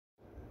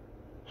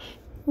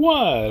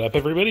What up,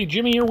 everybody?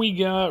 Jimmy here. We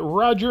got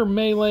Roger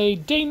Melee,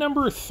 day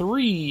number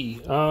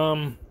 3.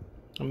 I'm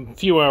a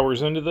few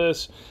hours into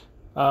this.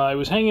 I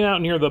was hanging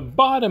out near the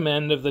bottom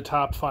end of the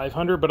top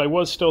 500, but I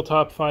was still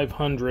top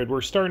 500.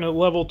 We're starting at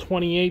level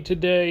 28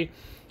 today.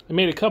 I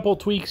made a couple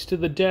tweaks to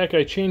the deck.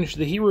 I changed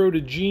the hero to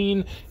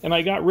Gene, and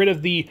I got rid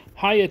of the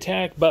high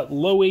attack but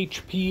low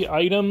HP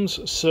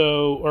items,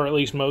 or at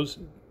least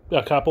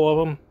a couple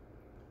of them.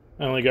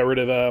 I only got rid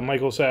of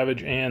Michael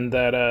Savage and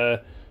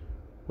that,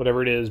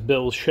 whatever it is,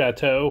 Bill's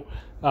Chateau.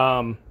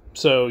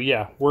 So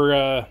yeah,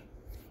 we're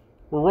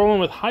rolling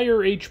with higher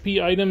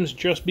HP items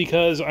just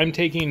because I'm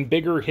taking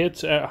bigger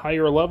hits at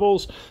higher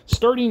levels,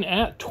 starting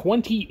at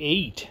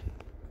 28.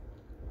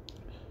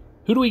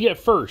 Who do we get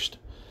first?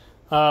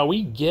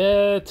 We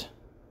get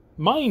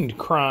Mind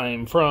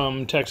Crime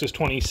from Texas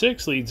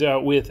 26, leads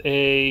out with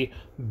a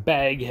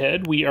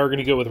Baghead. We are going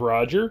to go with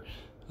Roger.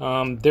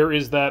 There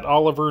is that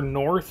Oliver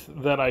North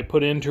that I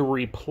put in to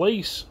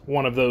replace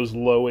one of those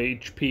low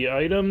HP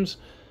items.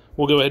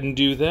 We'll go ahead and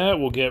do that.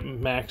 We'll get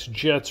Max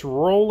Jets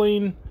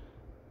rolling.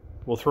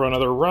 We'll throw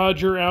another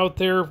Roger out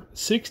there.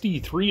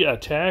 63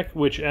 attack,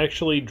 which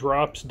actually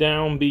drops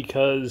down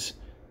because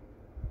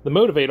the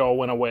Motivate all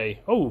went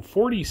away. Oh,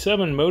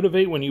 47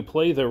 Motivate when you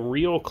play the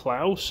real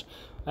Klaus.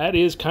 That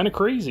is kind of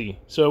crazy.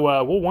 So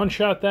we'll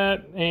one-shot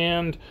that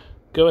and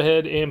go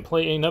ahead and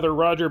play another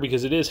Roger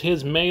because it is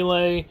his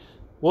melee.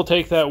 We'll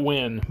take that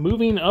win.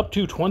 Moving up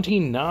to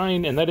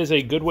 29, and that is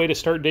a good way to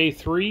start day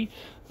 3.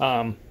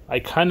 I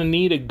kind of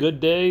need a good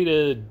day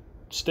to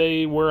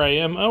stay where I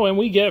am. Oh, and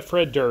we get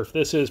Fred Durf.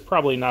 This is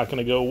probably not going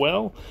to go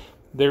well.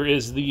 There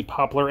is the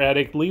Poplar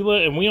Addict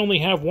Leela, and we only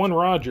have one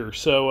Roger.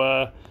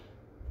 So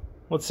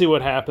let's see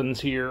what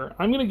happens here.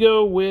 I'm going to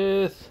go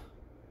with...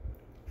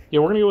 Yeah,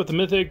 we're going to go with the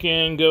Mythic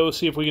and go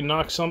see if we can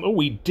knock some... Oh,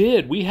 we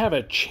did! We have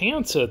a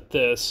chance at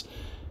this.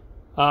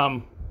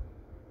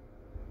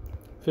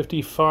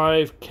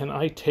 55, can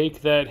I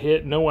take that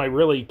hit? No, I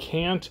really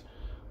can't.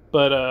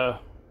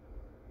 But,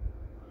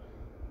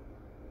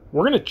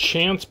 we're going to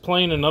chance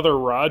playing another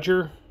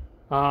Roger.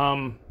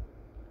 Do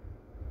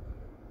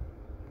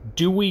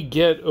we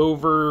get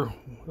over...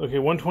 Okay,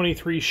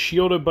 123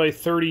 shielded by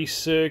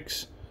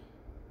 36.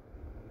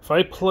 If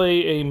I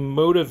play a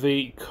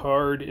Motivate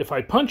card, if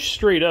I punch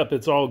straight up,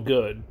 it's all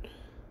good.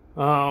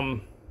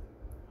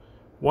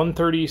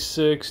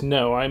 136,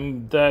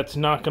 no, that's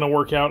not going to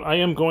work out. I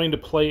am going to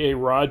play a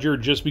Roger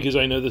just because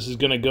I know this is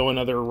going to go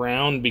another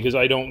round because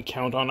I don't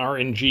count on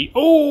RNG.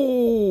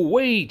 Oh,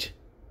 wait!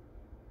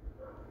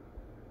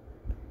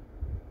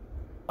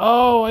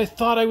 Oh, I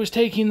thought I was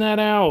taking that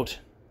out.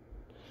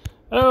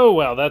 Oh,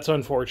 well, that's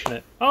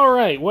unfortunate.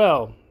 Alright,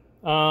 well,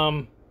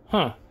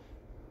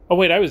 Oh,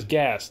 wait, I was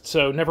gassed,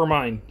 so never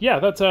mind. Yeah,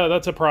 that's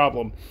a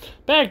problem.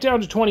 Back down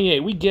to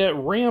 28. We get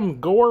Ram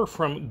Gore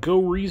from Go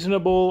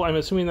Reasonable. I'm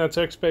assuming that's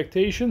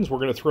Expectations. We're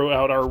going to throw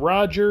out our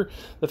Roger.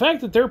 The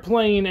fact that they're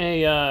playing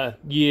a,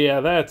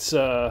 yeah, that's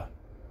a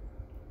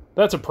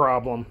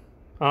problem.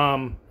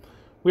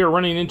 We are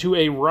running into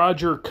a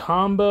Roger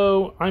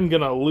combo. I'm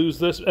going to lose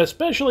this,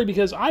 especially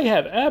because I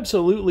have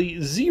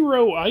absolutely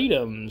 0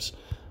 items.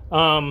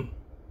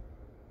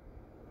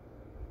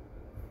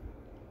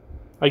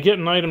 I get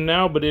an item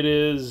now, but it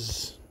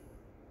is...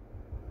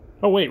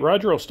 Oh, wait,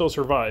 Roger will still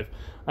survive.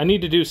 I need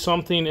to do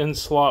something in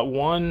slot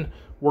 1.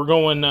 We're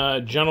going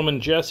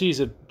Gentleman Jesse's.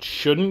 It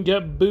shouldn't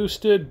get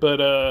boosted,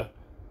 but...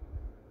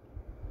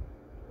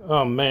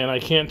 Oh, man, I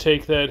can't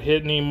take that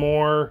hit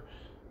anymore.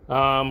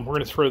 We're going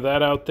to throw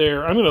that out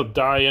there. I'm going to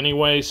die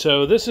anyway,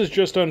 so this is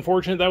just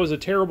unfortunate. That was a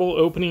terrible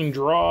opening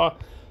draw,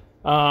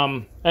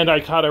 and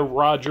I caught a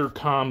Roger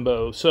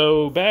combo.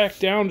 So back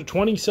down to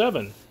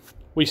 27.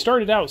 We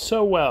started out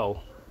so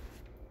well.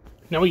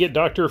 Now we get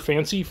Dr.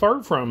 Fancy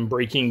Fart from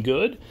Breaking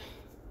Good.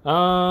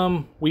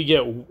 We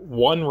get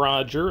one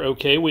Roger.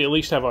 Okay, we at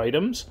least have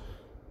items.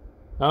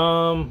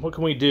 What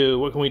can we do?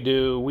 What can we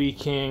do? We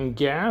can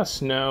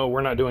gas? No,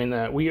 we're not doing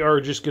that. We are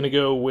just going to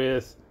go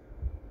with...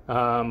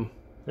 they're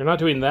not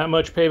doing that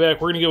much payback.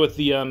 We're going to go with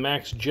the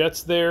Max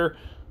Jets there.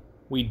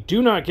 We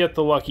do not get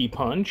the Lucky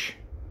Punch.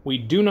 We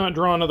do not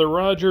draw another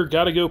Roger.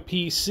 Gotta go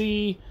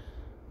PC.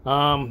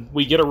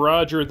 We get a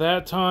Roger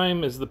that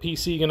time. Is the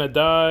PC going to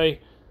die?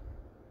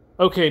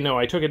 Okay, no,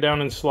 I took it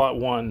down in slot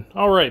 1.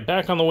 Alright,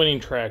 back on the winning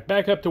track.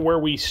 Back up to where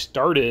we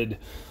started.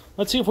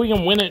 Let's see if we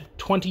can win at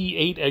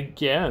 28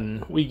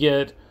 again. We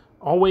get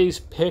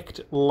Always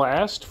Picked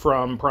Last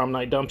from Prom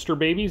Night Dumpster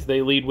Babies.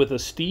 They lead with a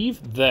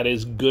Steve. That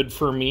is good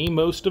for me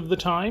most of the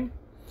time.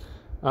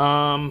 What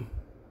are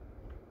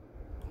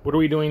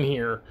we doing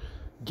here?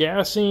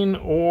 Gassing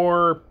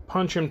or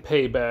Punch and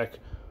Payback?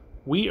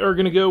 We are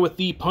going to go with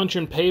the Punch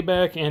and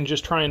Payback and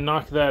just try and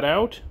knock that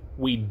out.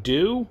 We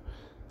do.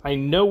 I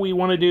know we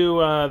want to do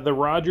the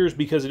Rogers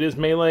because it is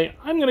melee.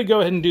 I'm going to go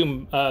ahead and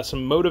do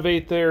some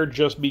Motivate there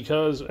just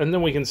because, and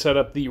then we can set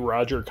up the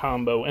Roger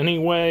combo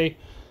anyway.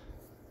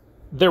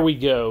 There we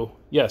go.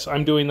 Yes,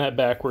 I'm doing that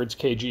backwards,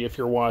 KG, if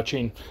you're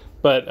watching.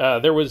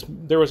 But there was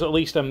at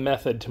least a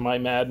method to my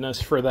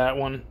madness for that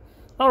one.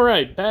 All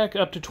right, back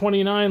up to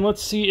 29.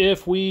 Let's see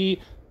if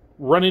we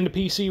run into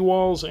PC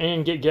walls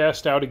and get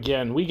gassed out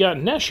again. We got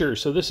Nesher,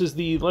 so this is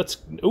the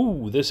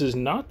this is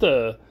not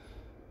the...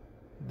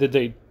 Did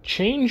they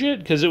change it?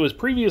 Because it was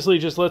previously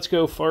just Let's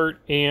Go Fart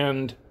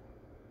and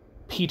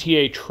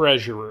PTA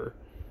Treasurer.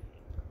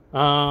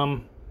 We're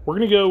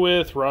going to go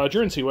with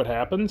Roger and see what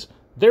happens.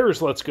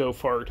 There's Let's Go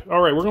Fart.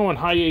 Alright, we're going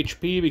high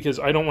HP because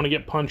I don't want to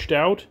get punched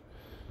out.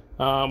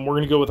 We're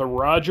going to go with a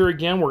Roger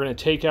again. We're going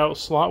to take out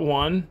slot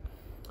 1.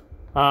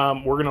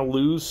 We're going to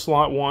lose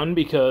slot 1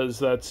 because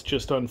that's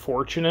just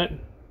unfortunate.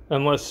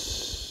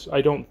 Unless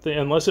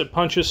unless it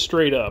punches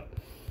straight up.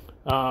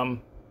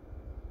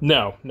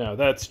 No,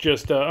 that's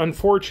just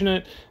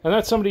unfortunate. And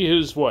that's somebody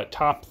who's, what,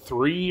 top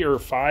 3 or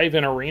 5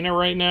 in Arena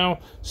right now.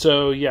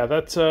 So, yeah,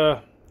 that's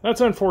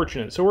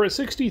unfortunate. So we're at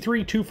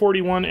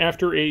 63,241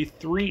 after a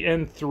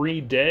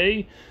 3-3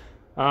 day.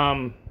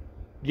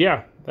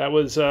 Yeah, that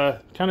was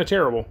kind of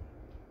terrible.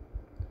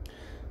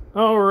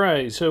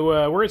 Alright,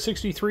 so we're at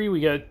 63. We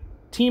got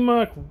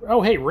T-Muck.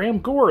 Oh, hey, Ram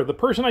Gore, the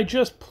person I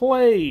just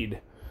played.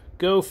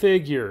 Go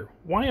figure.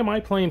 Why am I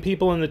playing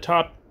people in the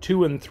top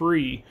 2 and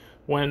 3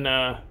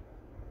 when...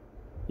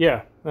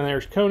 Yeah, and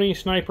there's Coney,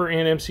 Sniper,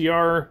 and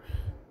MCR.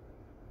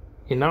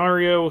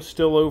 Inario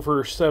still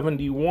over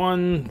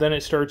 71. Then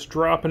it starts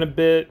dropping a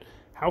bit.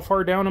 How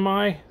far down am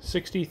I?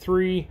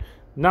 63.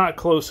 Not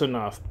close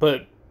enough,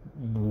 but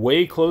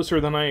way closer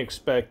than I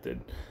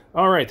expected.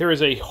 Alright, there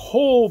is a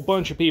whole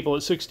bunch of people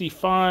at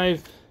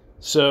 65.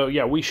 So,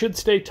 yeah, we should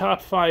stay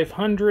top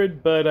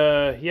 500.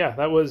 But, yeah,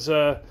 that was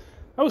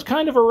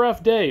kind of a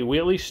rough day. We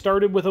at least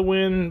started with a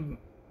win.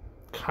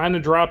 Kind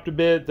of dropped a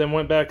bit, then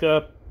went back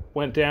up.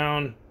 Went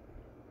down,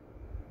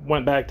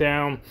 went back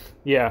down.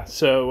 Yeah,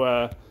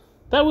 so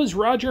that was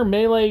Roger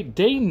Melee,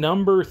 day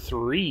number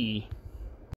 3.